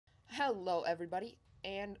Hello, everybody,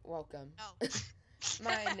 and welcome. No.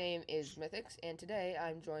 My name is Mithiz, and today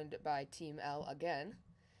I'm joined by TeamEl again.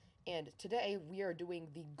 And today we are doing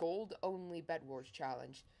the gold-only Bedwars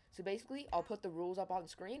challenge. So basically, I'll put the rules up on the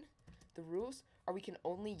screen. The rules are we can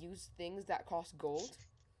only use things that cost gold,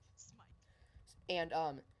 and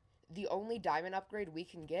the only diamond upgrade we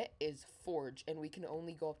can get is Forge, and we can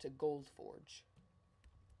only go up to Gold Forge.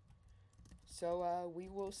 So we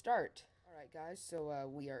will start. Alright guys, so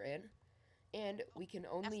we are in. And we can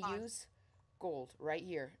only use gold right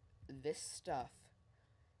here. This stuff.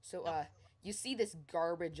 So you see this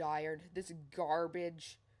garbage iron? This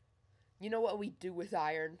garbage. You know what we do with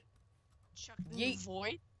iron? Chuck in the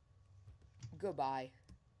void? Goodbye.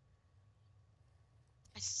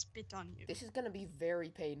 I spit on you. This is gonna be very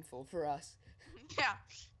painful for us. Yeah.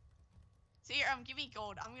 So here, give me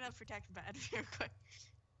gold. I'm gonna protect bed real quick.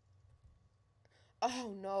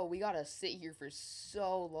 Oh no, we gotta sit here for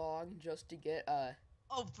so long just to get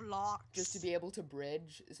oh, blocks. Just to be able to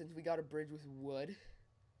bridge, since we got a bridge with wood.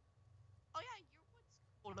 Oh yeah, your wood's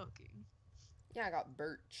cool looking. Yeah, I got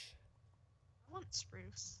birch. I want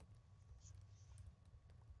spruce.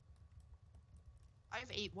 I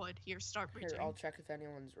have 8 wood. Here, start bridging. Here, I'll check if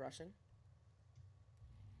anyone's rushing.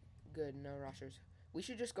 Good, no rushers. We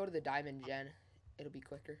should just go to the diamond gen. It'll be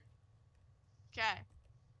quicker. Okay.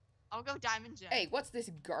 I'll go diamond gen. Hey, what's this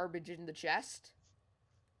garbage in the chest?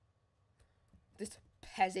 This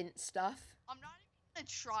peasant stuff. I'm not even gonna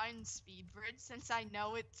try and speed bridge since I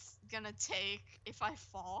know it's gonna take, if I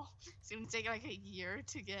fall, it's gonna take like a year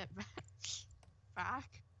to get back.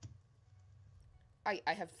 I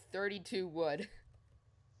have 32 wood.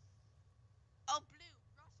 Oh,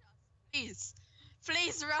 Blue, rush us, please.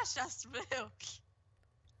 Please rush us, Blue.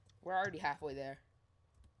 We're already halfway there.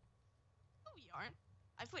 No, we aren't.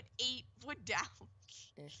 I put 8 wood down.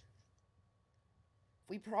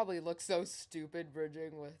 We probably look so stupid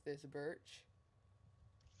bridging with this birch.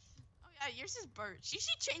 Oh yeah, yours is birch. You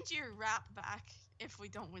should change your wrap back if we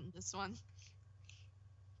don't win this one.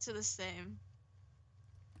 To the same.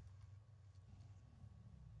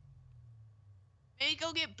 Maybe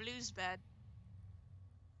go get Blue's bed.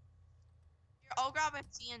 Here, I'll grab a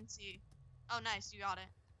TNT. Oh nice, you got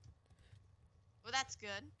it. Well, that's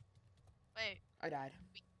good. Wait. I died.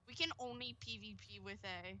 We can only PvP with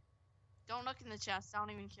A. Don't look in the chest. I don't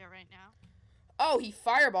even care right now. Oh, he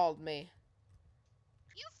fireballed me.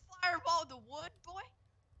 You fireballed the wood, boy?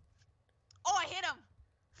 Oh, I hit him.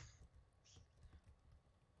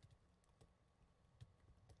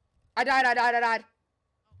 I died. Oh.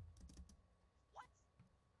 What?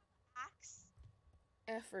 Axe?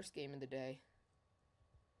 First game of the day.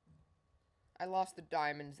 I lost the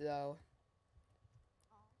diamonds, though.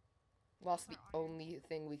 Lost the only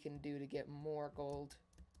thing we can do to get more gold.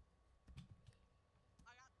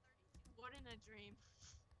 I got 32 wood in a dream.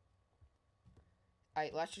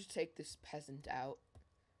 Alright, let's just take this peasant out.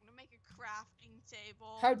 I'm gonna make a crafting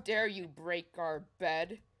table. How dare you break our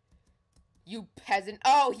bed? You peasant.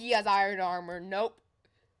 Oh, he has iron armor. Nope.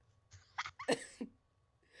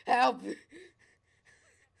 Help. Here, take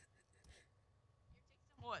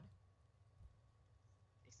some wood.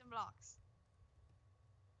 Take some blocks.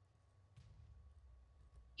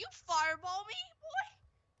 You fireball me, boy?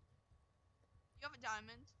 You have a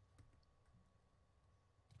diamond.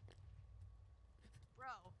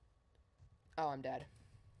 Bro. Oh, I'm dead.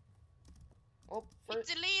 Well,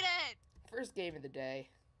 first game of the day.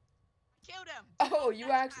 I killed him. Oh, you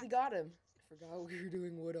actually got him. I forgot we were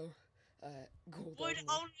doing gold Wood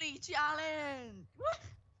only challenge.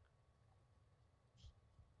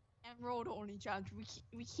 Emerald only challenge.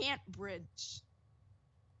 We can't bridge.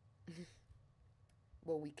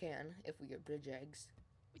 Well, we can if we get bridge eggs.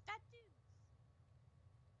 With that dude.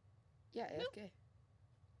 Yeah, AFK.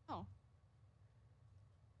 Oh.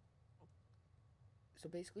 So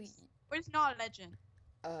basically... But it's not a legend.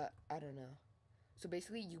 I don't know. So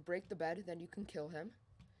basically, you break the bed, then you can kill him.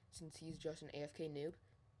 Since he's just an AFK noob.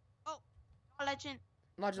 Oh, not a legend.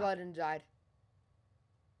 Legend died.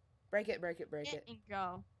 Break it. And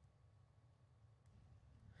go.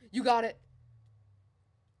 You got it!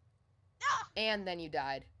 No! And then you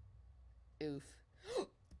died. Oof.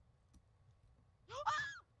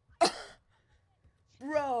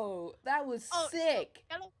 Bro, that was sick.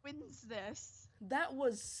 Yellow wins this. That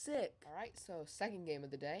was sick. Alright, so second game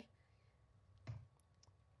of the day.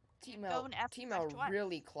 TeamEl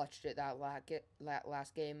really clutched it that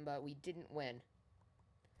last game, but we didn't win.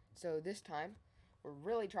 So this time, we're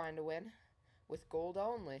really trying to win with gold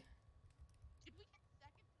only. Did we get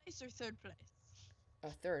second place or third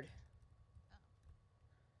place? Third.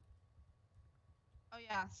 Oh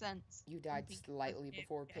yeah, sense. You died Pink. slightly Okay,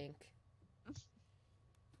 before okay. pink.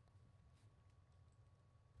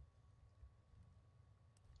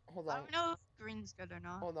 Hold I on. don't know if green's good or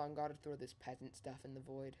not. Hold on, gotta throw this peasant stuff in the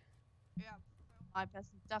void. Yeah, my best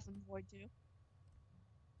stuff in void too.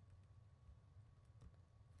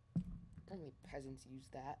 Only peasants use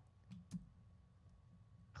that.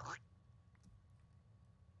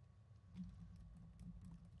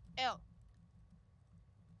 Ew.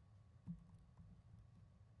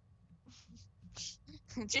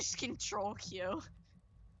 Just control Q.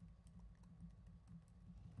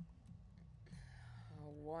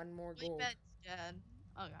 One more Really gold. bet's dead.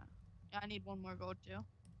 Okay. Yeah, I need one more gold too.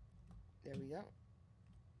 There we go.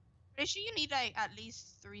 Pretty sure you need like at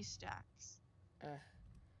least 3 stacks.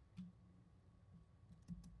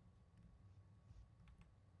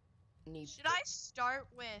 Should I start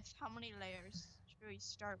with how many layers should we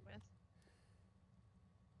start with?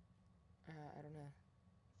 I don't know.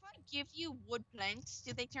 If I give you wood planks,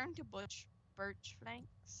 do they turn to birch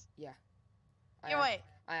planks? Yeah. Here, wait.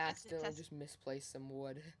 I Test it, accidentally just misplaced some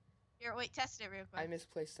wood. Here, wait. Test it real quick. I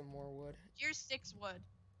misplaced some more wood. Here's 6 wood.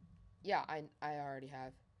 Yeah, I already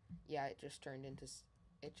have. Yeah, it just turned into.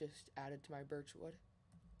 It just added to my birch wood.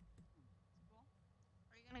 Cool.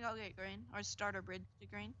 Are you gonna go get green or start a bridge to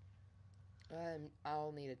green?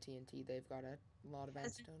 I'll need a TNT. They've got a lot of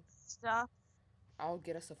endstone stuff. I'll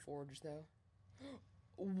get us a forge though.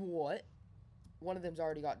 What? One of them's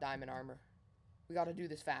already got diamond armor. We gotta do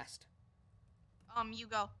this fast. You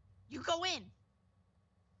go. You go in.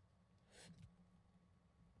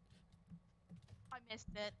 I missed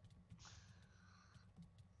it.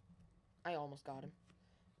 I almost got him.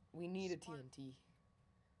 We need a TNT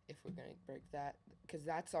if we're gonna break that, because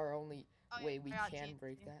that's our only way we can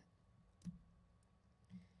break that.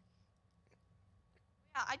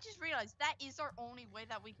 Yeah, I just realized that is our only way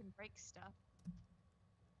that we can break stuff.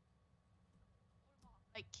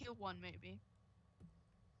 Like kill one maybe.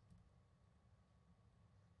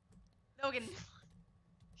 Logan.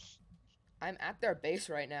 I'm at their base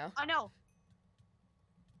right now. I know.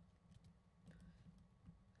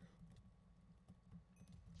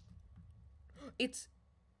 It's.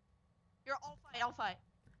 You're I'll fight.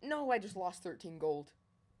 No, I just lost 13 gold.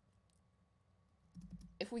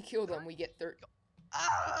 If we kill them, we get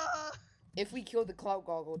If we kill the clout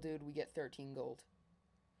goggle dude, we get 13 gold.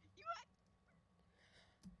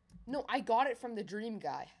 No, I got it from the dream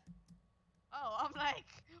guy. Oh, I'm like,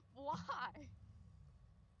 why?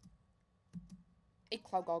 Hey,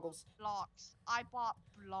 clout goggles. Blocks. I bought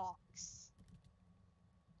blocks.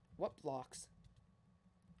 What blocks?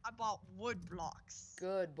 I bought wood blocks.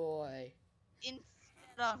 Good boy. Instead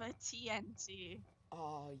of a TNT.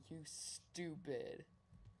 Oh, you stupid.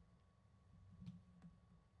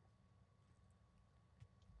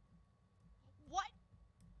 What?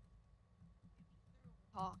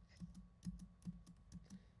 Talk.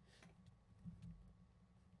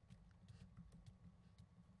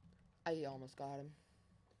 I almost got him.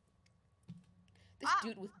 This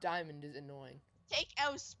dude with diamond is annoying. Take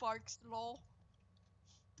out Sparks, lol.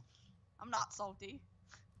 I'm not salty.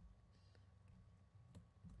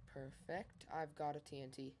 Perfect. I've got a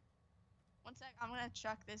TNT. One sec, I'm gonna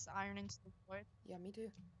chuck this iron into the void. Yeah, me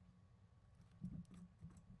too.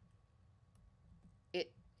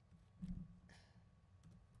 It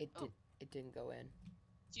didn't go in.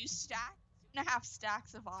 2 stacks? 2.5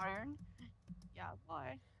 stacks of iron? Yeah,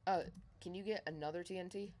 why? Can you get another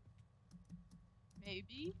TNT?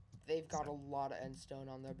 Maybe. They've got a lot of endstone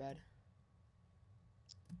on their bed.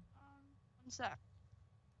 1 sec.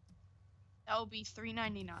 That will be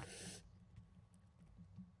 $3.99.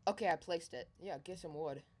 Okay, I placed it. Yeah, get some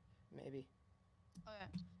wood. Maybe. Okay.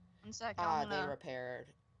 1 sec. They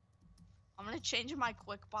repaired. I'm gonna change my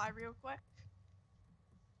quick buy real quick.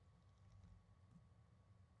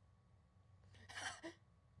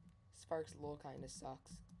 Sparks lol kinda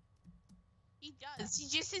sucks. He does. He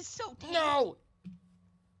just is so tanky. No!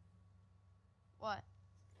 What?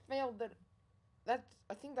 Failed it.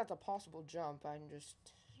 I think that's a possible jump. I'm just...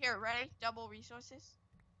 Here, ready? Double resources.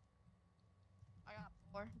 I got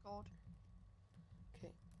 4 gold.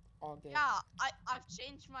 Okay, I'll get... Yeah, I've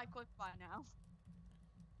changed my quick buy now.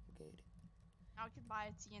 Good. Now I can buy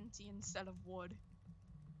a TNT instead of wood.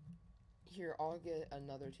 Here, I'll get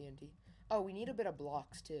another TNT. Oh, we need a bit of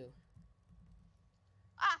blocks, too.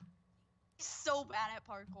 Ah! He's so bad at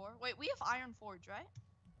parkour. Wait, we have iron forge, right?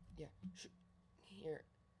 Yeah. Here.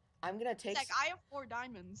 I'm gonna take... Like, I have 4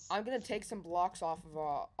 diamonds. I'm gonna take some blocks off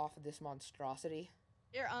of this monstrosity.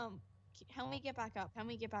 Here, help me get back up. Help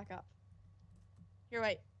me get back up. Here,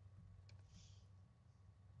 wait.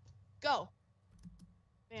 Go.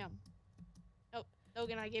 Bam. Nope.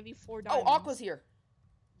 Logan, I gave you 4 Oh, diamonds. Aqua's here.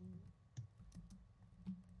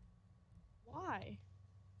 Why?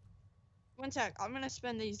 1 sec. I'm gonna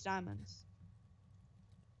spend these diamonds.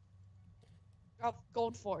 Oh,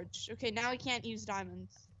 gold forged. Okay, now we can't use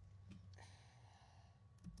diamonds.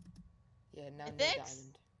 Yeah, now no Mithiz?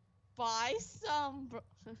 diamond. Buy some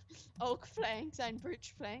oak planks and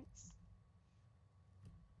birch planks.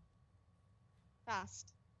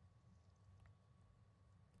 Fast.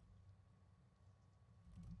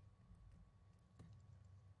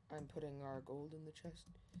 I'm putting our gold in the chest.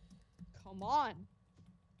 Come on.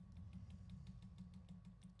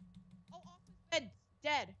 Oh, Aqua's bed's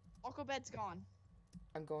dead. Aqua bed's gone.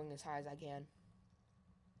 I'm going as high as I can.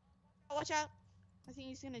 Oh, watch out. I think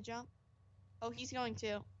he's gonna jump. Oh, he's going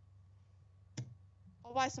to.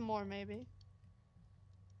 I'll buy some more, maybe.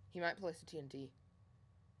 He might place a TNT.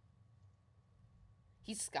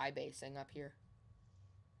 He's sky basing up here.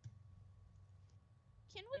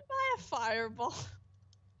 Can we buy a fireball?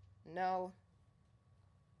 No.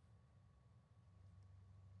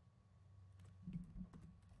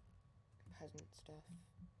 Peasant stuff.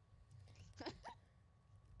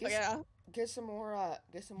 Yeah. Get some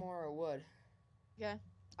more wood. Yeah.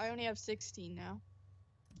 I only have 16 now.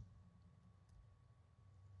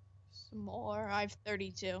 Some more. I have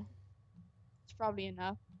 32. It's probably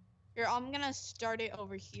enough. Here, I'm gonna start it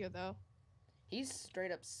over here, though. He's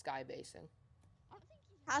straight up sky basing. I don't think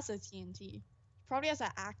he has a TNT. He probably has an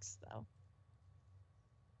axe, though.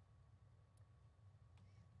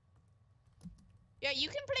 Yeah, you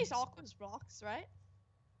can place Aqua's blocks, right?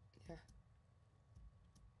 Yeah.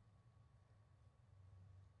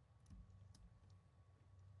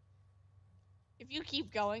 If you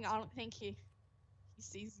keep going, I don't think he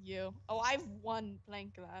sees you. Oh, I have 1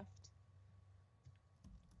 plank left.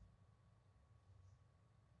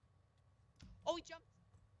 Oh, he jumped.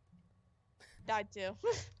 Died too.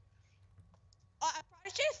 I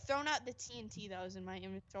probably should have thrown out the TNT that was in my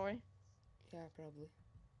inventory. Yeah, probably.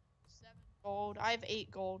 7 gold. I have 8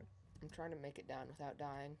 gold. I'm trying to make it down without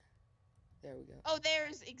dying. There we go. Oh,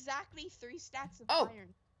 there's exactly 3 stacks of Oh!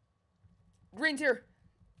 iron. Green's here.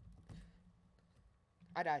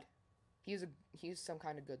 I died. He's some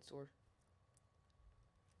kind of good sword.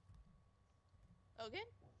 Logan?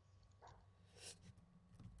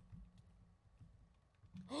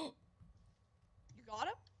 You got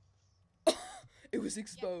him? It was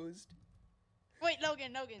exposed. Wait,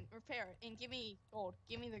 Logan, repair it and give me gold.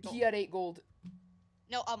 Give me the gold. He had 8 gold.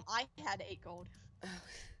 No, I had 8 gold.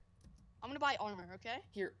 I'm gonna buy armor, okay?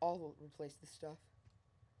 Here, I'll replace this stuff.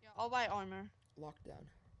 Yeah, I'll buy armor. Lockdown.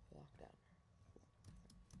 Lockdown.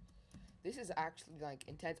 This is actually, like,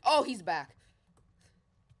 intense. Oh, he's back.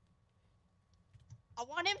 I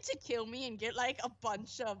want him to kill me and get, like, a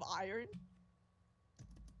bunch of iron.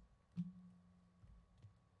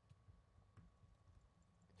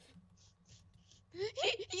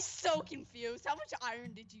 He's so confused. How much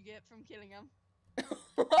iron did you get from killing him?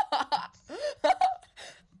 How much?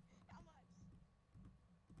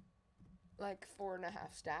 Like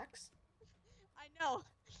 4.5 stacks. I know.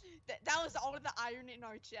 That was all of the iron in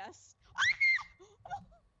our chest.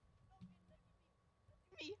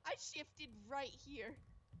 Me, I shifted right here.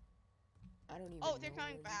 I don't even Oh, know they're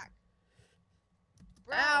coming where back.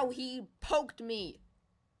 Bro, Ow, he poked me.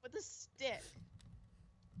 with a stick.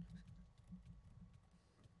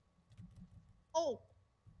 Oh,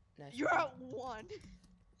 Nice. you're at 1.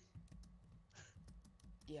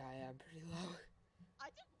 Yeah, I am pretty low. I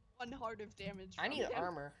took 1 heart of damage. I from need him.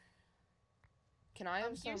 armor. Can I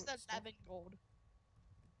have some Here's the stuff? 7 gold.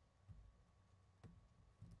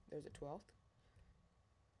 There's a 12th.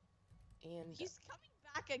 And He's coming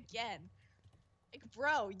back again. Like,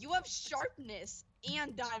 bro, you have sharpness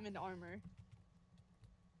and diamond armor.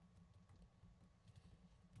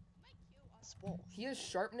 Might kill us both. he has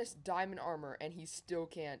sharpness, diamond armor, and he still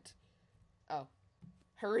can't. Oh.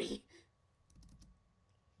 Hurry.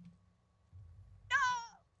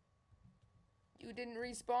 No! You didn't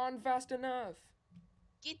respawn fast enough.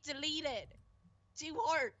 Get deleted. 2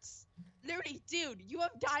 hearts. Literally, dude, you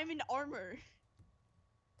have diamond armor.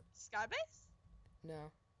 Skybase?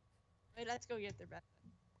 No. Wait, let's go get their bed.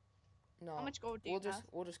 No. How much gold do you have?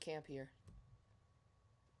 We'll just camp here.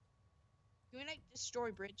 Can we, like,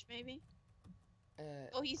 destroy bridge, maybe? Uh,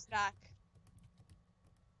 Oh, he's back.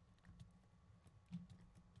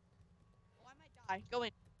 Oh, I might die. Go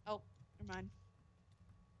in. Oh, never mind.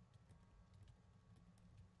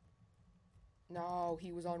 no,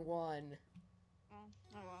 he was on 1. Oh,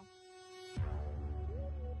 oh well.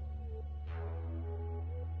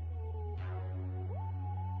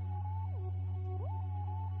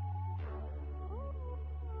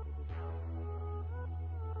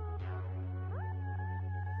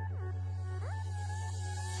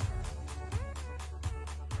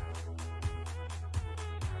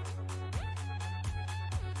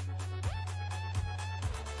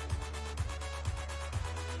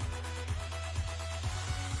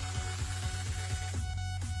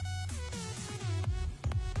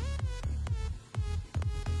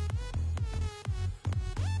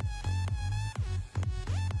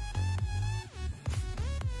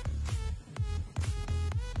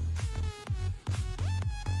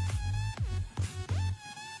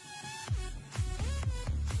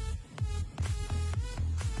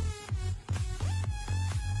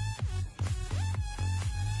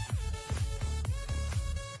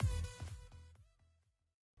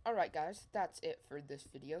 Alright guys, that's it for this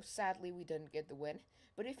video. Sadly, we didn't get the win.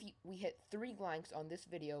 But if we hit 3 likes on this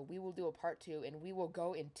video, we will do a part 2, and we will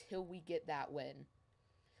go until we get that win.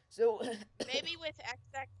 So, Maybe with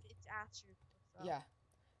XX, it's astroturf. So. yeah.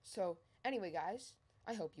 So, anyway guys,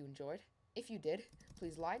 I hope you enjoyed. If you did,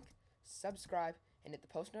 please like, subscribe, and hit the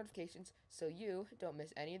post notifications so you don't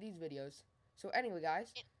miss any of these videos. So anyway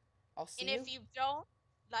guys, I'll see you. And if you don't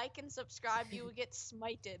like and subscribe, you will get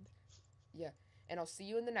smited. Yeah, and I'll see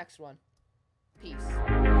you in the next one. Peace.